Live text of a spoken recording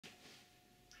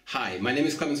Hi, my name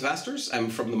is Clemens Vasters. I'm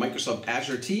from the Microsoft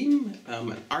Azure team.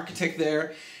 I'm an architect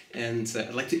there, and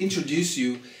I'd like to introduce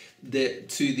you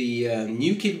to the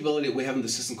new capability that we have in the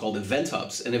system called Event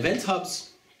Hubs. And Event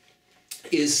Hubs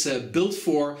is built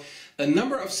for a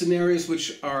number of scenarios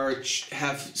which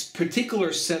have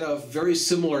particular set of very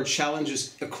similar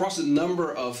challenges across a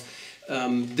number of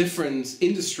different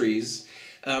industries,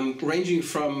 ranging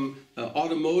from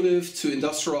automotive to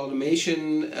industrial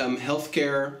automation,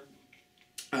 healthcare,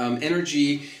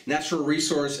 energy, natural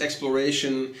resource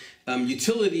exploration,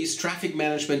 utilities, traffic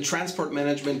management, transport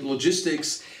management,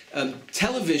 logistics,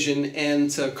 television,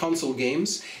 and console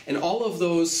games. And all of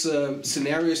those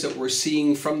scenarios that we're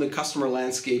seeing from the customer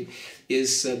landscape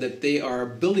is that they are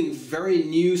building very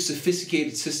new,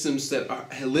 sophisticated systems that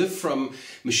live from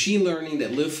machine learning,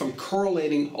 that live from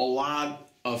correlating a lot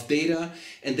of data,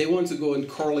 and they want to go and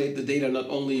correlate the data not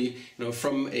only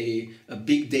from a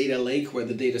big data lake where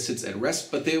the data sits at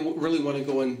rest, but they really want to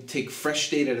go and take fresh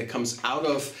data that comes out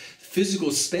of physical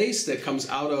space, that comes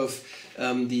out of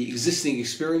the existing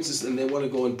experiences, and they want to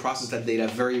go and process that data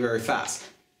very, very fast.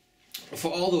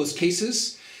 For all those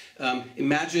cases,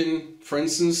 imagine, for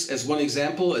instance, as one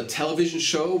example, a television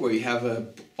show where you have an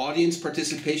audience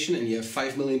participation and you have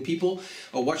 5 million people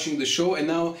watching the show, and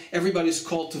now everybody's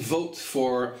called to vote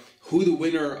for who the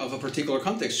winner of a particular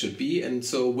context should be. And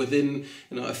so within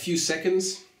a few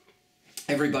seconds,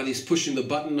 everybody's pushing the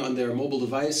button on their mobile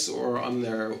device or on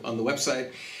the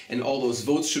website, and all those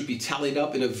votes should be tallied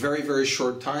up in a very, very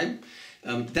short time.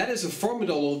 That is a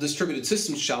formidable distributed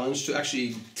systems challenge to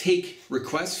actually take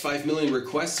requests, 5 million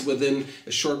requests within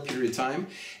a short period of time.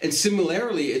 And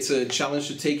similarly, it's a challenge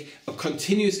to take a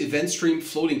continuous event stream,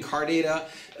 floating car data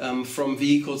from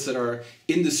vehicles that are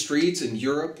in the streets in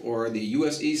Europe or the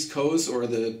US East Coast or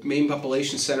the main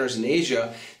population centers in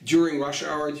Asia during rush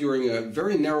hour, during a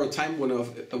very narrow time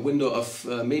window of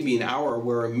maybe an hour,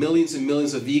 where millions and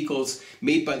millions of vehicles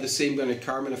made by the same kind of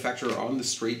car manufacturer are on the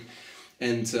street.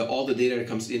 And all the data that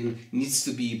comes in needs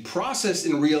to be processed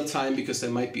in real time because there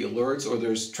might be alerts or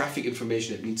there's traffic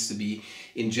information that needs to be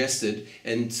ingested.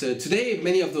 And today,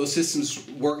 many of those systems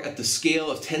work at the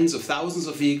scale of tens of thousands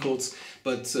of vehicles,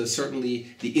 but certainly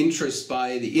the interest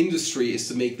by the industry is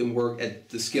to make them work at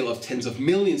the scale of tens of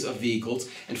millions of vehicles.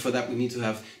 And for that, we need to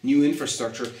have new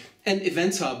infrastructure. And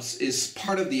Event Hubs is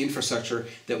part of the infrastructure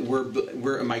that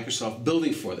we're at Microsoft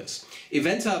building for this.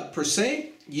 Event Hub per se,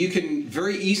 you can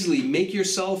very easily make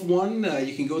yourself one.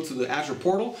 You can go to the Azure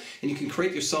portal and you can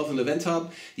create yourself an Event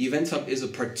Hub. The Event Hub is a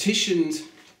partitioned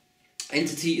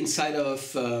entity inside of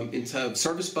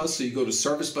Service Bus. So you go to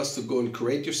Service Bus to go and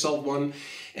create yourself one.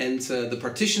 And the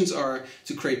partitions are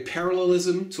to create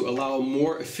parallelism, to allow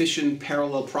more efficient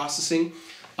parallel processing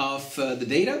of the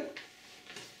data,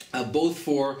 both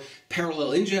for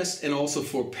parallel ingest and also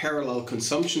for parallel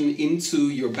consumption into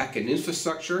your backend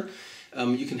infrastructure.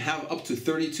 You can have up to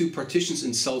 32 partitions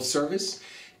in self-service,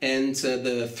 and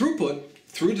the throughput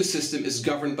through the system is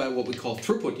governed by what we call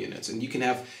throughput units. And you can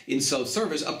have in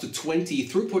self-service up to 20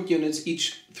 throughput units,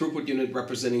 each throughput unit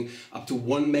representing up to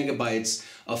 1 megabytes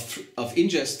of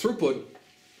ingest throughput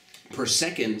per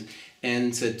second,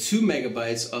 and 2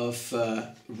 megabytes of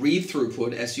read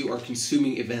throughput as you are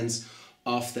consuming events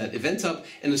off that Event Hub.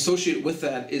 And associated with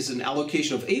that is an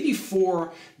allocation of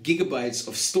 84 gigabytes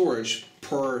of storage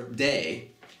per day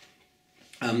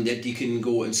that you can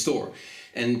go and store.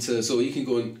 And so you can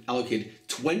go and allocate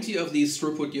 20 of these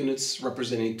throughput units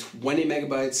representing 20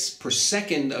 megabytes per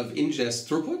second of ingest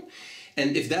throughput.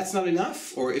 And if that's not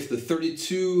enough, or if the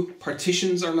 32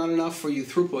 partitions are not enough for you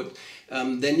throughput,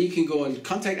 then you can go and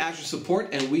contact Azure support,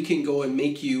 and we can go and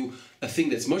make you a thing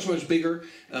that's much, much bigger.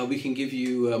 We can give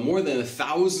you more than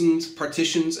 1,000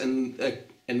 partitions,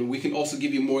 and we can also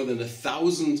give you more than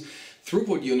 1,000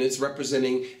 throughput units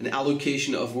representing an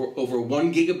allocation of over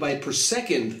 1 gigabyte per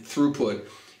second throughput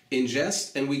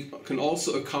ingest. And we can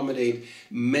also accommodate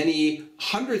many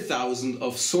 100,000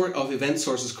 of event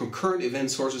sources, concurrent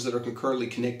event sources that are concurrently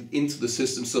connected into the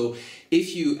system. So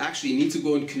if you actually need to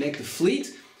go and connect a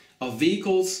fleet of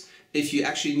vehicles, if you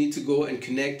actually need to go and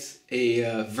connect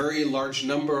a very large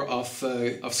number of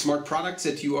smart products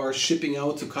that you are shipping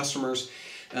out to customers,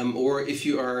 or if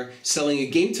you are selling a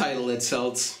game title that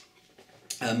sells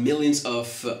millions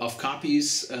of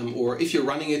copies, or if you're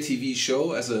running a TV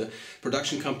show as a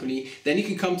production company, then you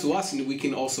can come to us and we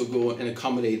can also go and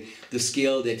accommodate the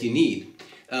scale that you need.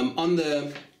 On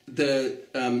the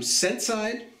send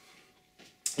side,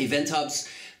 Event Hubs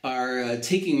are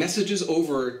taking messages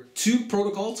over 2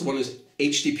 protocols. One is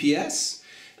HTTPS,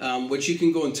 which you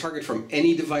can go and target from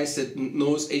any device that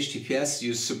knows HTTPS.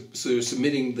 So you're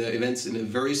submitting the events in a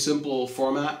very simple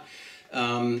format.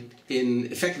 in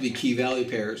effectively key value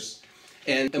pairs.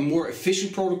 And a more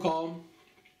efficient protocol,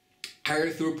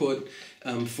 higher throughput,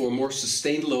 for more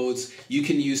sustained loads, you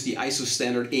can use the ISO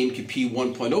standard AMQP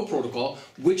 1.0 protocol,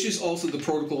 which is also the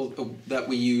protocol that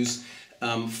we use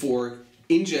for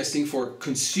ingesting, for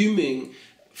consuming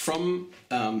from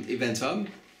Event Hub.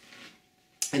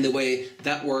 And the way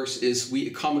that works is we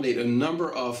accommodate a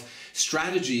number of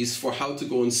strategies for how to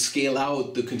go and scale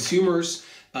out the consumers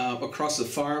across the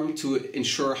farm to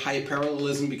ensure high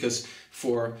parallelism, because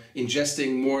for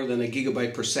ingesting more than a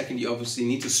gigabyte per second, you obviously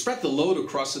need to spread the load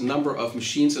across a number of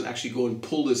machines and actually go and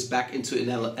pull this back into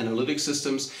analytics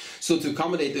systems. So to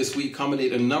accommodate this, we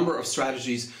accommodate a number of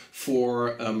strategies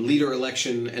for leader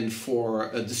election and for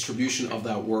a distribution of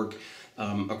that work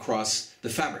across the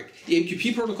fabric. The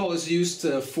AMQP protocol is used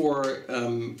for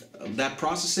that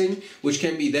processing, which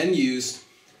can be then used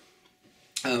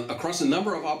across a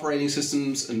number of operating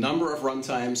systems, a number of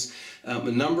runtimes,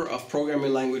 a number of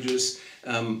programming languages,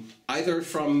 either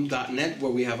from .NET,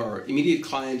 where we have our immediate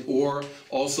client, or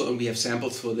also, and we have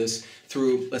samples for this,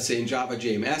 through, let's say, in Java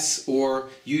JMS, or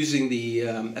using the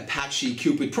Apache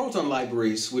Cupid Proton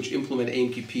libraries, which implement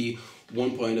AMQP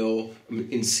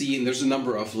 1.0 in C, and there's a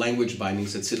number of language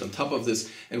bindings that sit on top of this,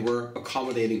 and we're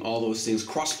accommodating all those things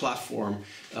cross-platform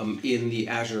in the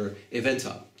Azure Event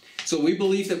Hub. So we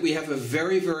believe that we have a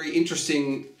very, very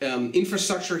interesting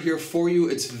infrastructure here for you.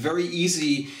 It's very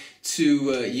easy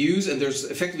to use, and there's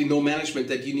effectively no management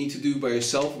that you need to do by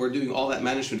yourself. We're doing all that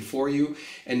management for you,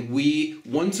 and we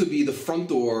want to be the front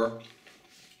door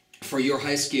for your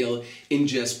high-scale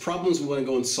ingest problems. We want to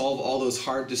go and solve all those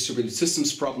hard distributed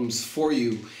systems problems for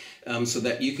you, so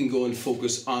that you can go and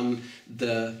focus on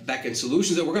the backend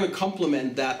solutions. And we're going to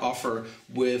complement that offer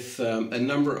with a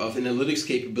number of analytics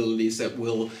capabilities that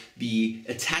will be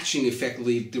attaching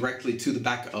effectively directly to the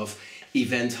back of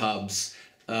Event Hubs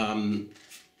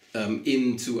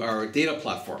into our data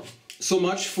platform. So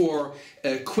much for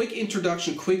a quick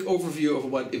introduction, quick overview of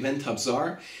what Event Hubs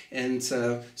are. And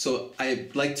so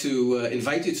I'd like to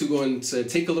invite you to go and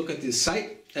take a look at the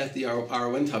site, at our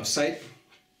Event Hub site,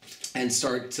 and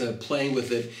start playing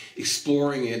with it,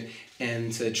 exploring it,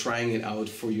 and trying it out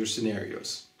for your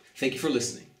scenarios. Thank you for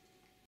listening.